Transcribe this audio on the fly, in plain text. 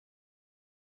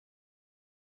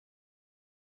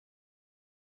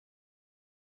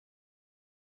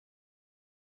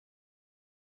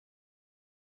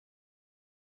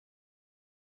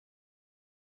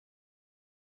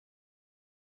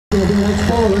He'll be an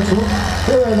explorer.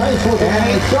 Here a nice looking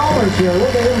Chalmers here.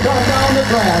 Look at him come down the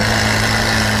track.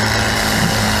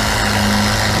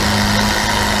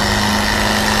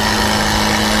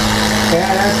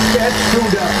 Yeah, that's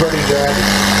screwed up pretty good.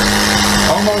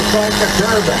 Almost like a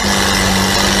turbine.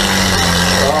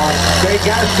 They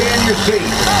gotta stay in your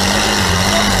seat.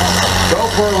 Go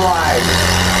for a ride.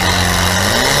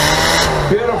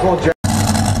 Beautiful job.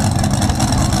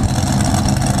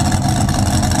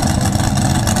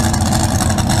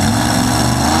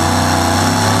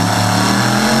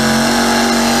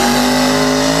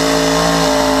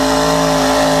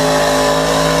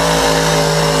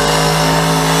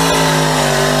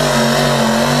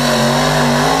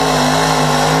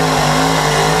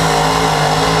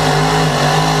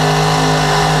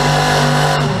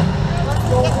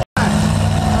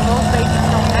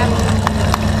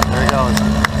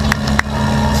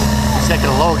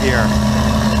 Here.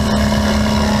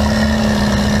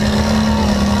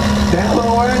 That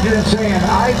little engine saying,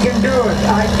 I can do it,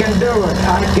 I can do it,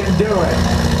 I can do it.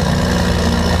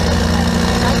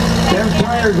 Them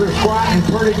tires are squatting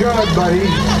pretty good, but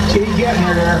he's getting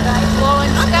her there. Slow and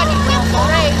steady, will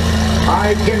race.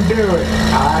 I can do it,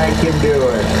 I can do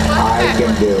it, I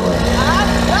can do it.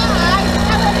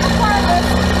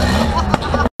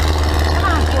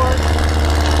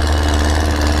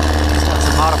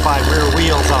 Modified rear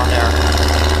wheels on there.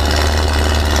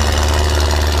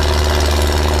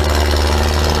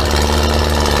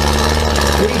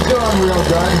 He's doing real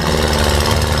good.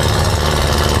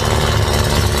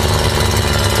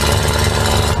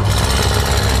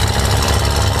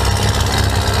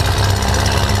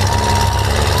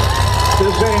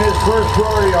 This ain't his first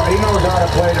rodeo. He knows how to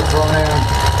play the front end.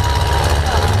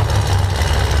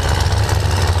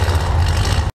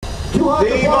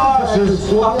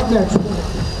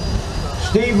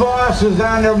 Steve Voss is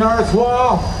on the north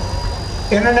wall.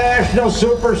 International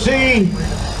Super C.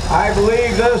 I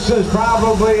believe this is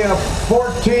probably a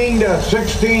 14 to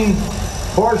 16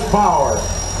 horsepower.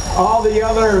 All the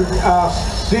other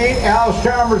Alice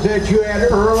Chalmers that you had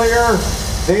earlier,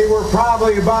 they were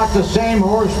probably about the same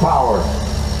horsepower.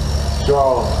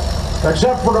 So,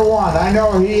 except for the one, I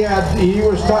know he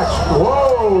was touched.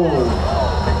 Whoa!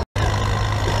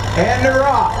 And they're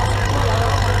off.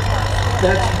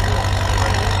 That's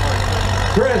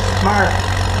Chris Mark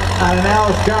on an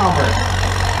Alice Chalmers.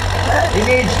 He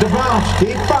needs to bounce.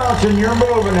 Keep bouncing. You're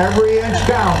moving. Every inch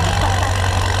counts.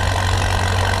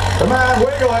 Come on,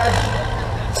 wiggle it.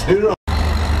 Do it.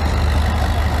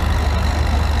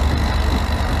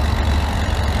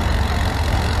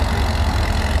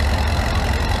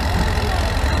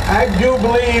 I do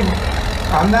believe,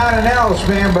 I'm not an Alice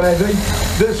fan, but I think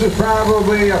this is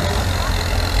probably a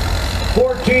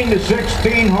 14 to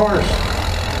 16 horse.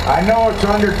 I know it's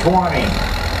under 20.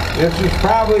 This is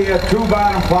probably a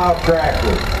 2-bottom plow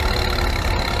tractor.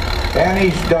 And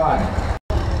he's done.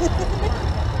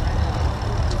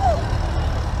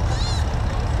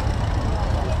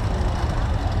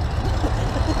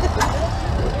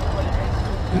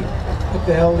 What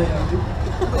the hell did you do?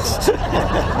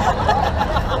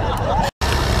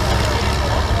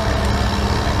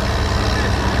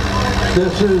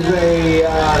 This is a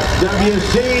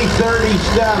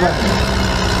WC-37,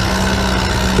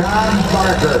 John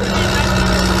Parker.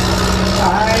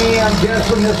 I am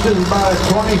guessing this is about a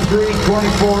 23,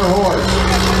 24 horse.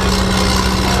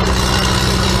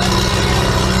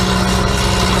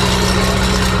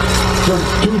 So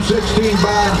 216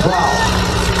 bottom plow.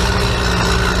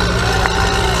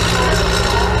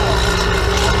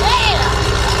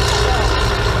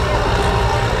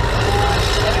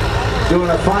 Doing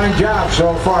a fine job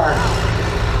so far.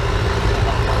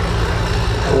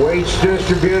 Weight's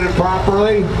distributed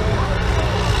properly.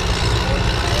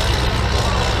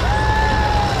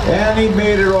 And he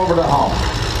made it over the hump.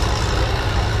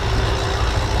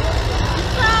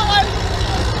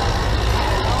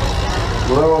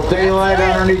 A little daylight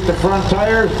underneath the front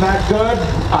tires, not good.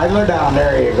 Idler down,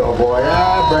 there you go, boy.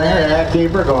 Ah, bring her that,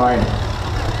 keep her going.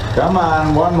 Come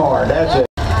on, one more, that's it.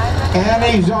 And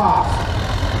he's off.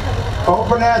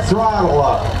 Open that throttle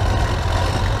up.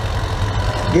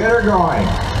 Get her going.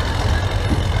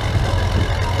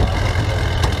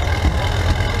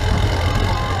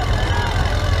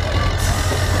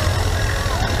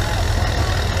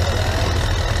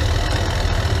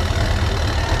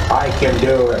 I can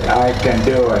do it, I can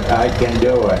do it, I can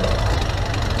do it.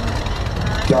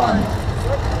 Done.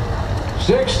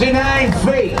 69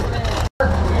 feet.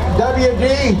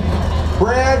 WD,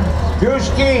 Brad,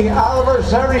 Guski, Oliver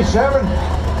 77,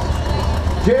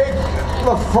 Jake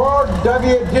LaFord,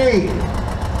 WD.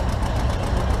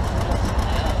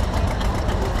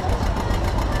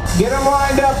 Get them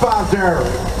lined up out there.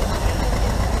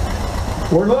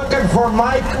 We're looking for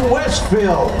Mike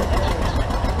Westfield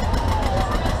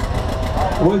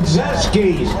with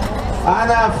Zeski's on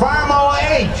Farmo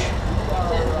H.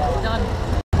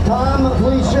 Tom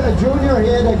Fleece Jr.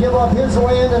 had to give up his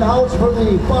land and house for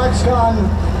the Foxconn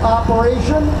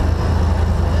operation.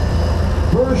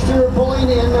 First year pulling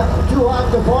in too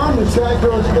hot to farm. This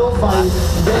tractor was built by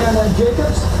Dan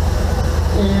Jacobs.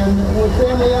 And with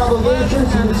family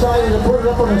obligations, he decided to put it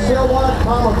up on a sale lot.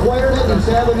 Tom acquired it and he's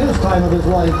having his time of his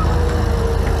life.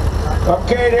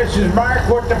 Okay, this is Mark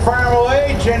with the Farmo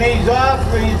H, and he's off.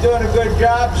 He's doing a good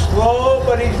job. Slow,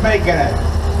 but he's making it.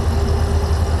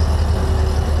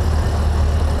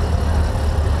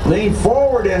 Lean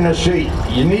forward in the seat.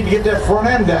 You need to get that front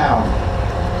end down.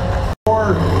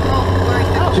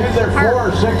 It's either 4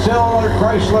 or 6 cylinder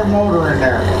Chrysler motor in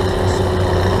there.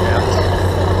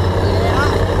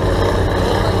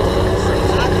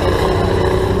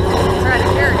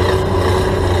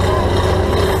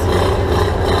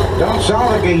 Don't sound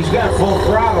like he's got full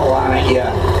throttle on it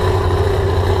yet.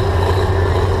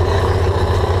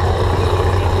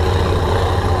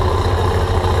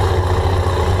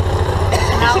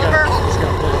 An Oliver?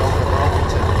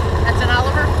 That's an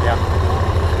Oliver? Yeah.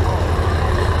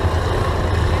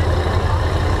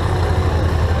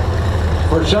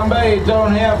 For somebody that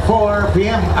don't have full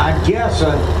RPM, I'm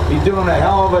guessing he's doing a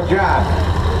hell of a job.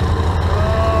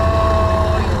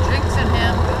 Oh, you're jinxing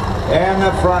him. And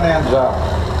the front end's up.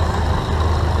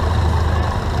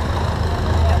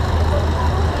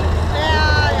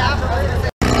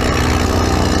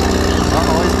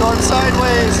 Uh-oh, he's going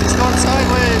sideways. He's going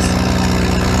sideways.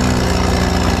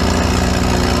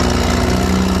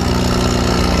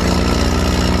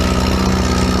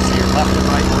 So your left and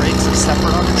right brakes are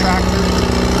separate on the tractor.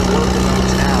 We're working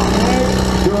those now.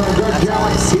 Doing a good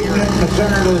job keeping it in the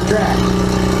center of the track.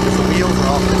 Because the wheels are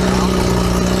off the ground.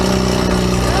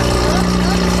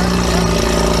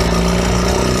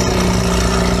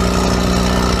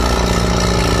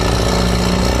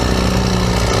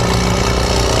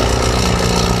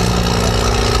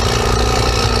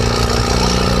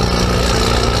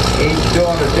 He's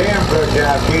doing a damn good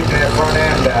job keeping that front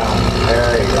end down.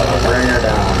 There you go. Bring her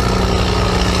down.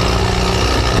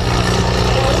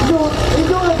 He's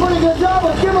doing a pretty good job.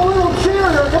 Let's give him a little cheer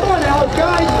here. Come on now,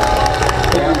 guys.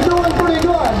 He's doing pretty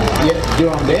good. Yeah,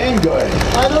 doing damn good.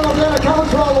 I don't know if that accounts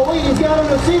for all the weight he's got on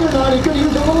the seat or not. He could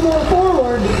use a little more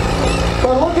forward.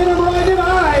 But look at him riding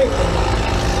high.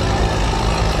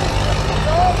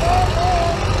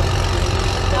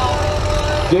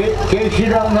 In case you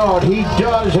don't know it, he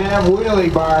does have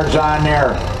wheelie bars on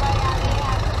there.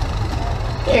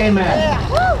 Amen.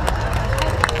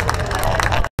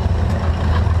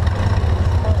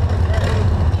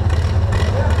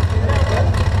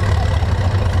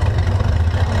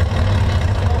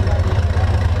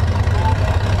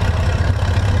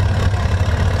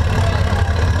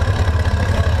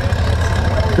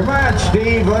 Come on,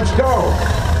 Steve, let's go.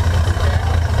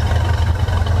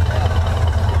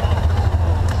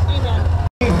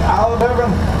 Oliver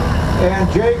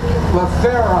and Jake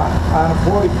LaFera on a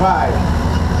 45.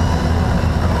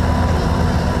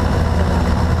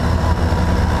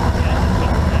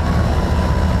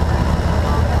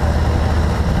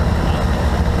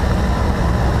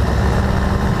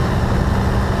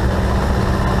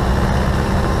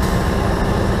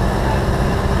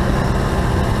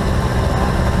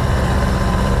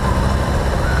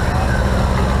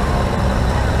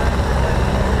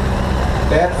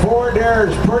 That Ford there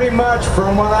is pretty much,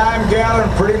 from what I'm gathering,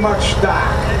 pretty much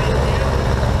stock.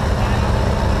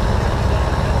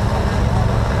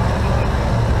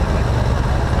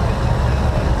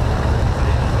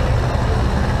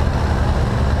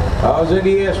 All that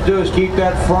he has to do is keep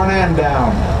that front end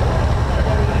down.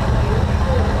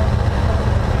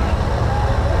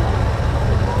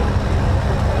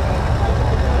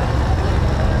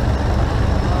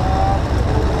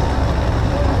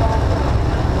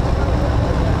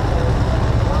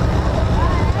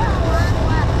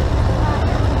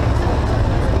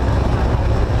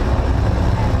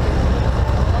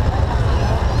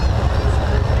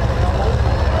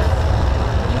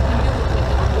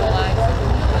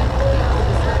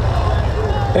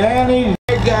 And he's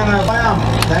on a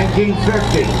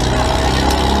 1950.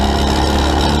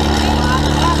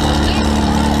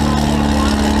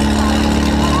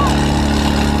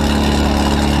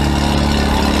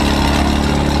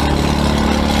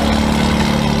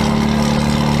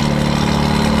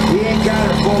 He ain't got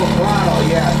it full throttle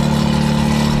yet.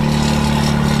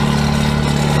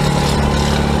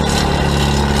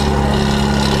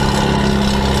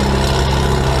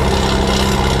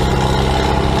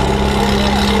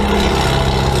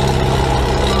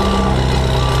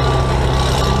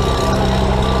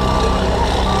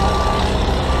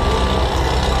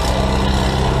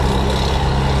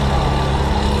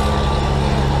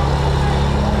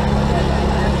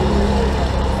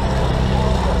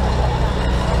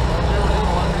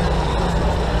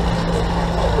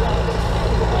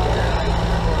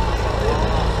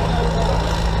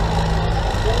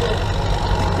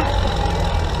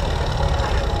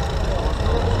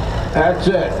 That's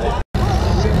it.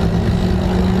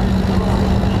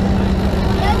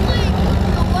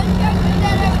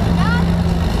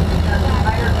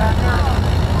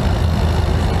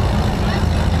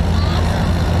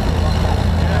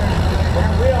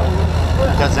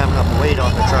 Doesn't have enough weight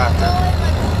on the tractor.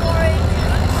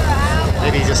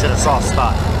 Maybe he just hit a soft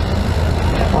spot.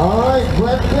 All right,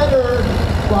 Brett Bitter,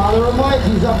 father of Mike,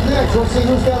 he's up next. We'll see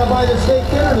who's got to buy the steak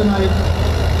dinner tonight.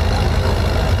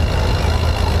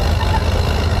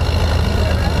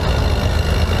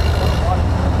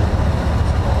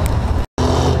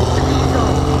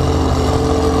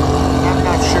 I'm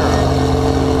not sure.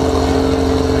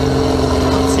 I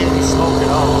don't see any smoke at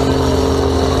all.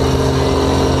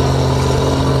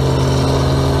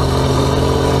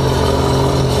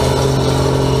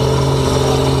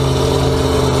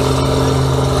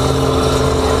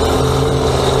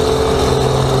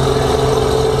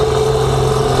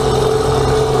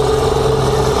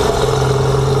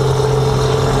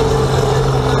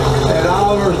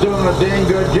 Dang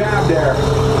good job there.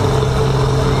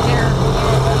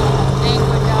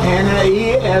 And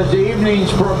as the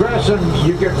evening's progressing,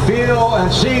 you can feel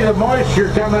and see the moisture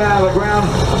coming out of the ground,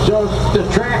 so the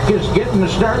track is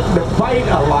starting to fight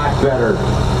a lot better.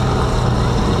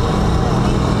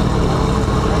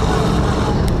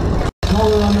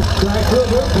 Color on the tractor,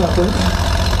 wood preference.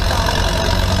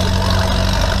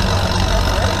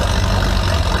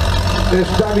 This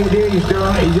WD's he's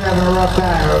having a rough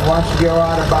time. It wants to go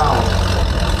out of bounds.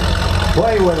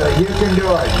 Play with it. You can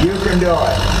do it. You can do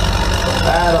it.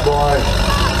 Attaboy.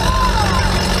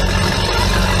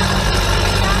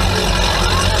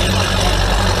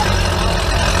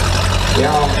 You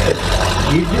know,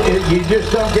 you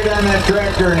just don't get on that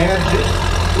tractor and head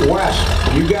west.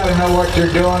 You got to know what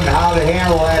you're doing and how to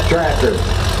handle that tractor.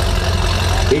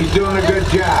 He's doing a good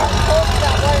job.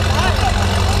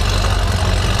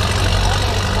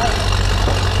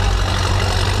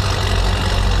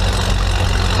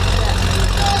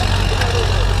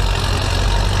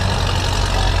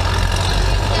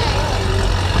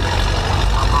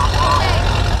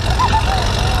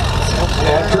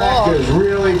 That track is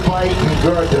really fighting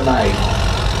good tonight.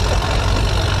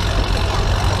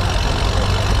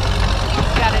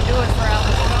 Gotta do it for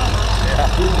Elvis.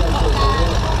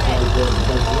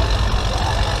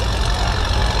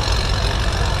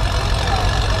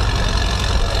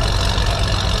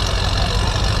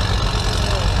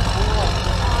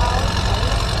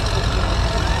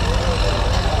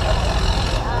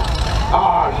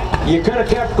 Oh, you could have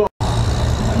kept going.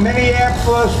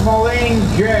 Minneapolis Moline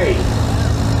J.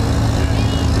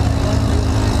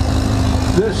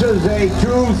 This is a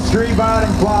 2-3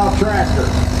 bottom plow tractor.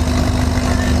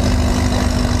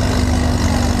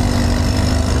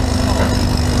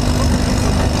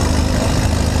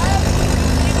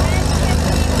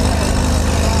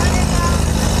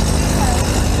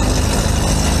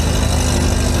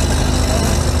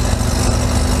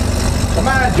 Come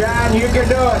on, John, you can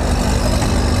do it.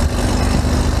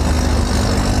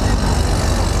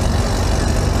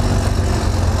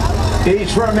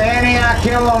 He's from Antioch,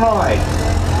 Illinois.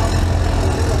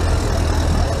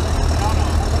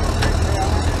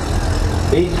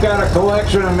 He's got a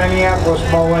collection of Minneapolis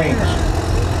Molines.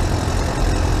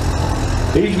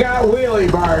 He's got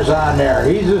wheelie bars on there.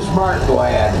 He's a smart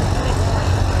lad.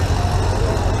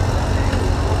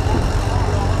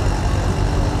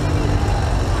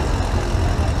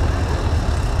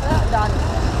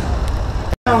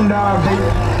 Down, dog.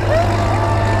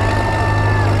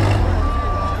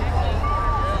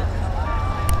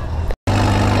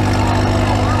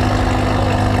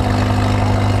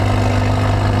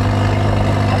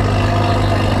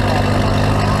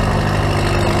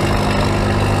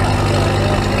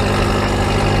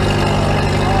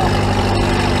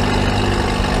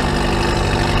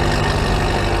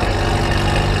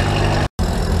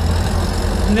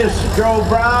 This is Joe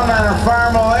Brown on a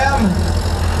Farm OM.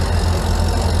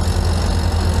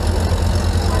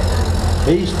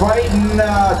 He's fighting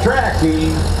track.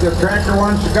 The tractor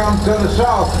wants to come to the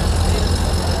south.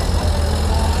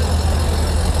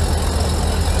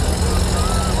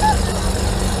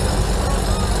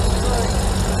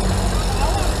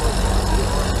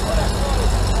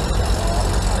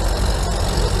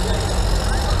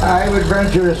 I would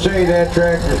venture to say that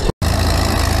tractor's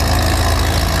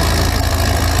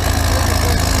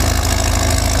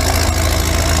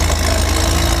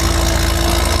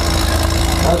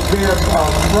must be a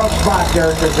rough spot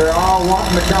there because they're all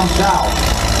wanting to come south.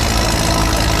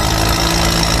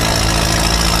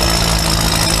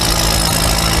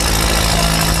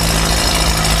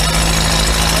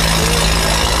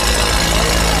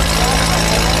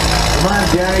 Come on,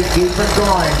 Jenny, keep it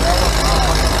going.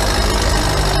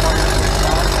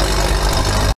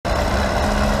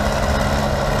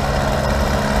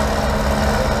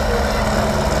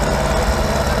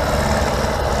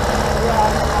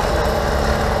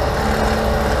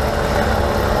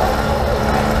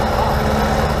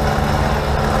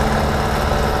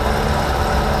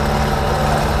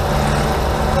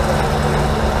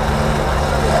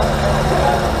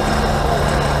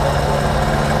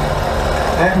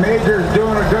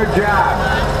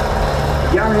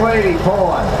 young lady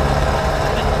pulling.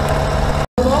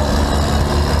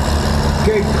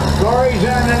 Okay, Corey's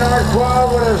on the north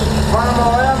wall with his Farm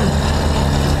M.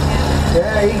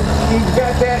 Yeah, he's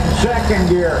got that in second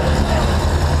gear.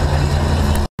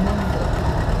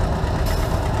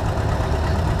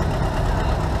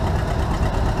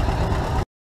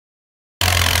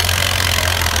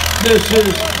 This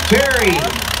is Terry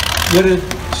with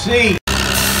a C.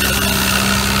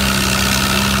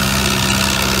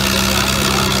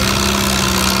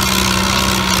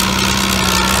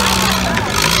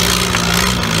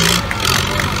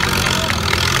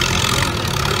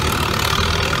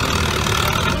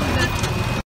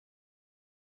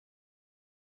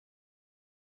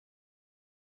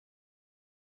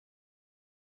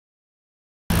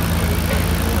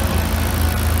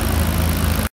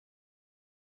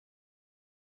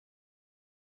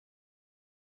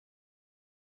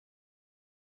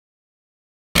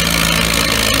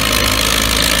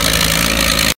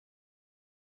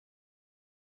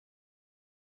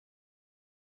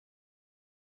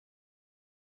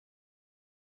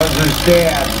 His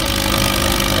dad,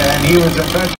 and he was the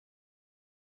best.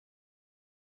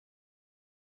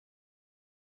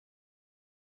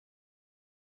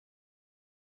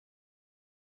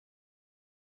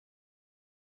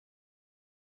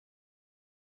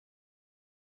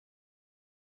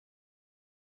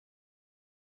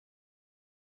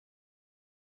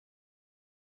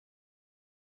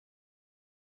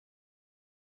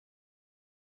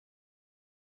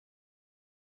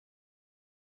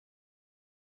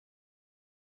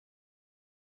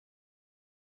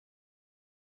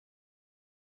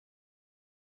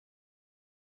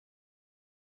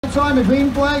 Time the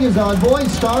green flag is on.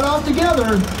 Boys, start off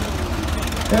together.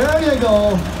 There you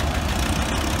go.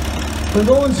 We're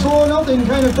going slow enough, they can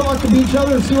kind of talk to each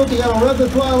other and see what they got to rev the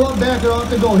throttle up, back it off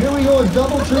to go. Here we go, it's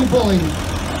double tree pulling.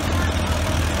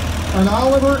 An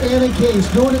Oliver and a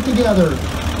Case doing it together.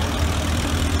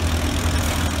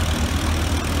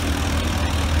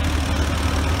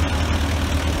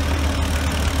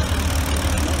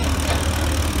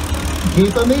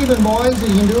 Keep them even, boys.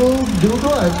 You can do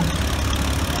good.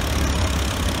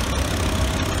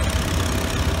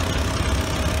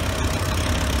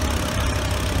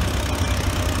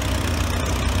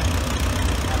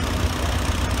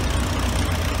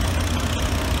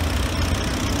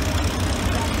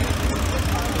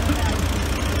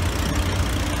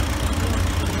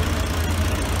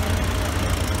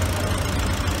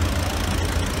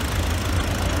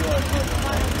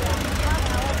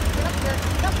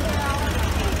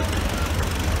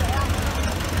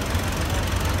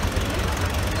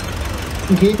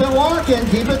 Keep it walking,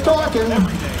 keep it talking.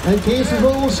 In case it's a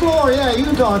little slower, yeah, you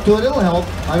can talk to it, it'll help.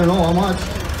 I don't know how much.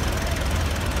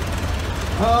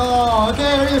 Oh,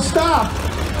 okay, here you stop.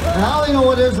 Now they know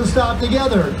what it is to stop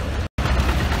together.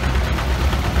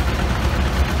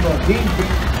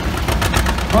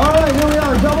 All right, here we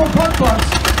are, double putt butts.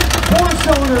 4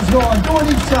 cylinders going, 2 on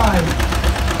each side.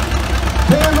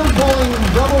 Tandem pulling,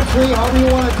 double tree, however you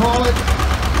want to call it.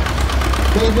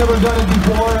 They've never done it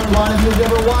before, and a lot of you have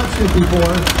never watched it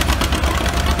before.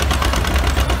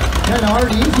 Kind of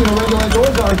hard and easy to regulate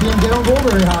those RPMs, they don't go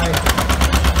very high.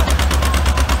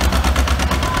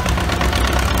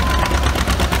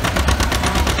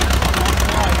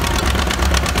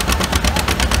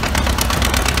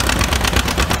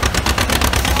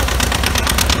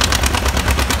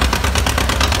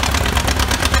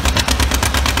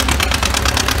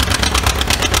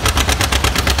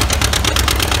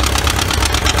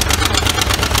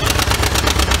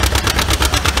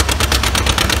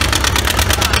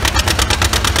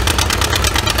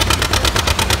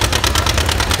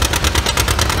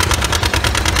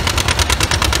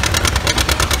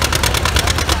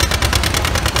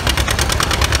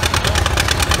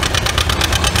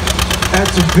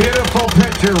 That's a beautiful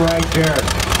picture right there.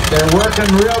 They're working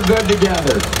real good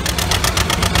together.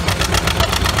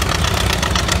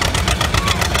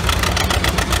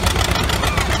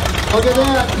 Look at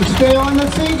that. You stay on the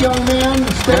seat, young man.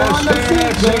 Stay on the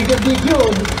seat. Don't get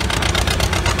DQ'd.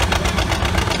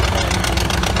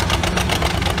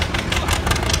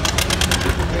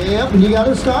 Yep, and you got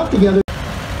to stop together.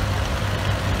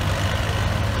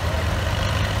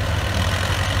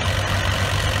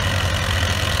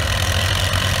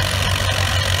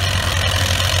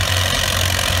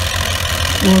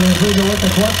 We're going to let the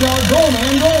clutch out. Go,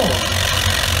 man, go.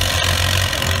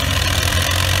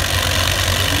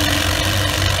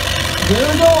 Get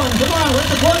her going. Come on, let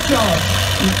the clutch out.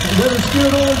 You better steer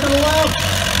it over to the left.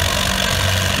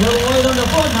 Little light on the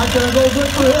front, not going to go good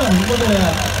for him. Look at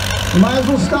that. You might as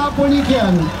well stop when you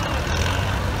can.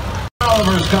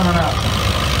 Oliver's coming up.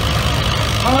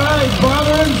 All right,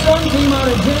 father and son team out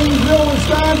of Janesville,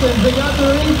 Wisconsin. They got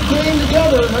their team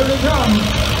together. There they come.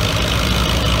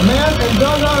 Matt and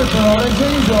Doug Arthur out of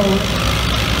Janesville.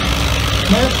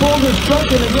 Matt pulled his truck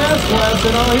in the gas class,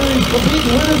 and out here he's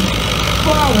competing with his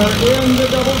father in the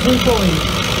double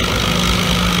 240.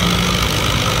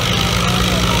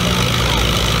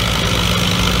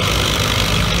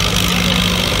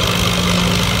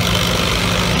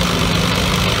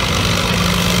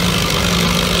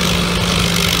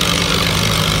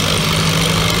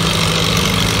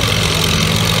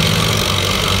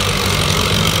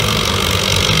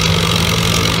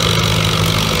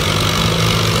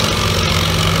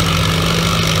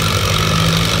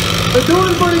 They're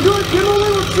doing pretty good. Give them a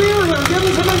little cheer here. Give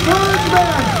them some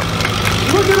encouragement.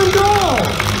 Look at them go.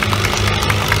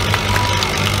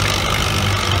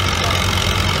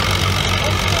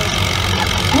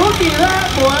 Looky at that,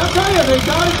 boy. I'll tell you, they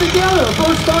got it together.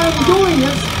 First time doing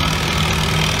this.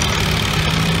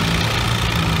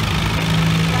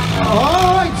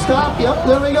 All right, stop. Yep,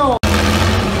 there we go.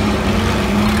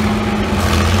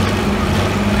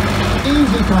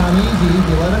 Easy, Con, easy.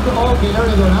 Let it go. Okay, there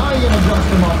you go. Now you're going to adjust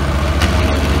them up.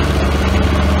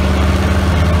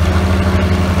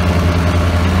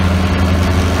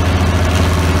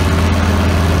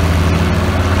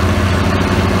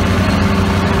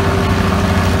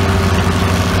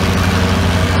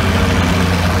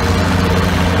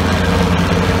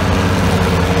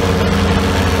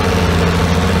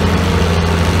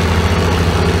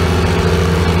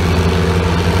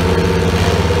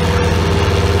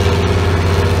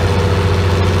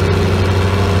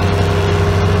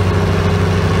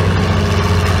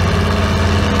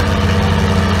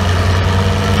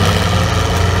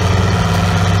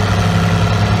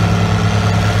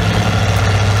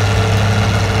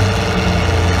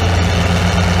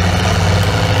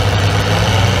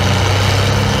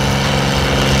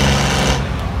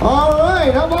 All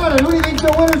right, how about it? Who do you think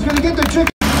the winner's going to get the chicken?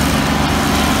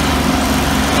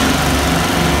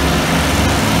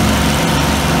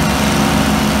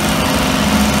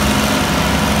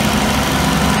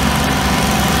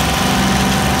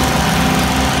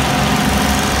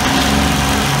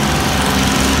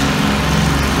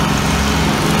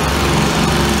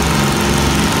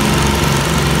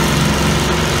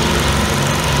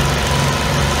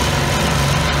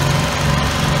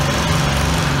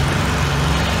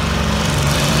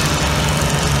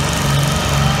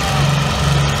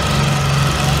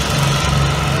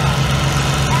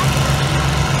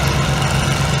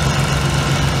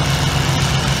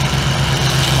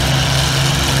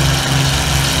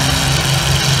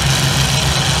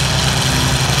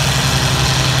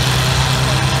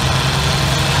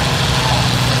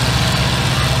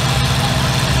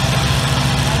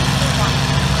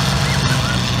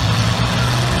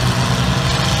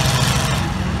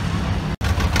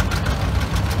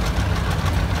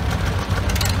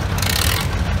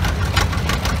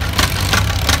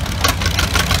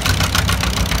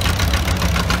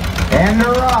 And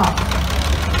they're off.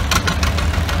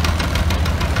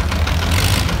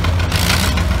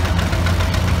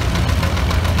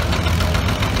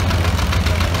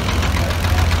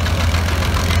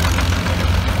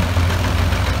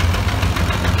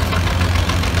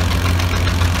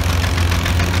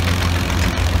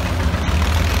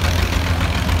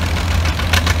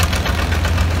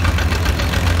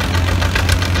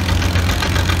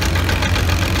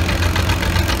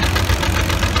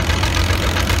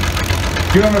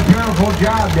 Doing a beautiful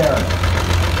job there.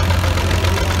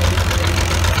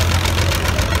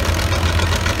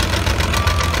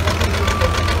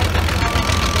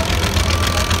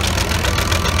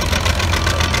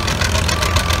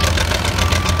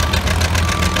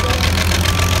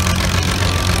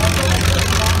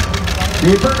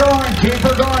 Keep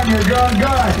her going, you're doing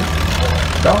good.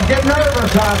 Don't get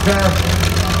nervous out there.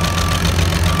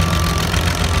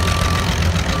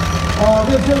 Oh,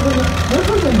 this isn't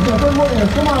different. Look at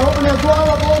this. Come on, open that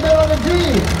throttle up a little bit on the G.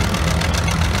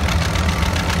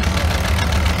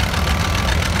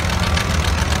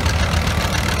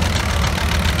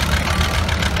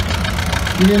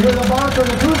 You can hear the bark of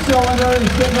the two cylinder.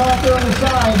 He's sitting off there on the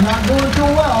side, not doing too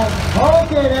well.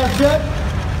 Okay, that's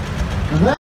it.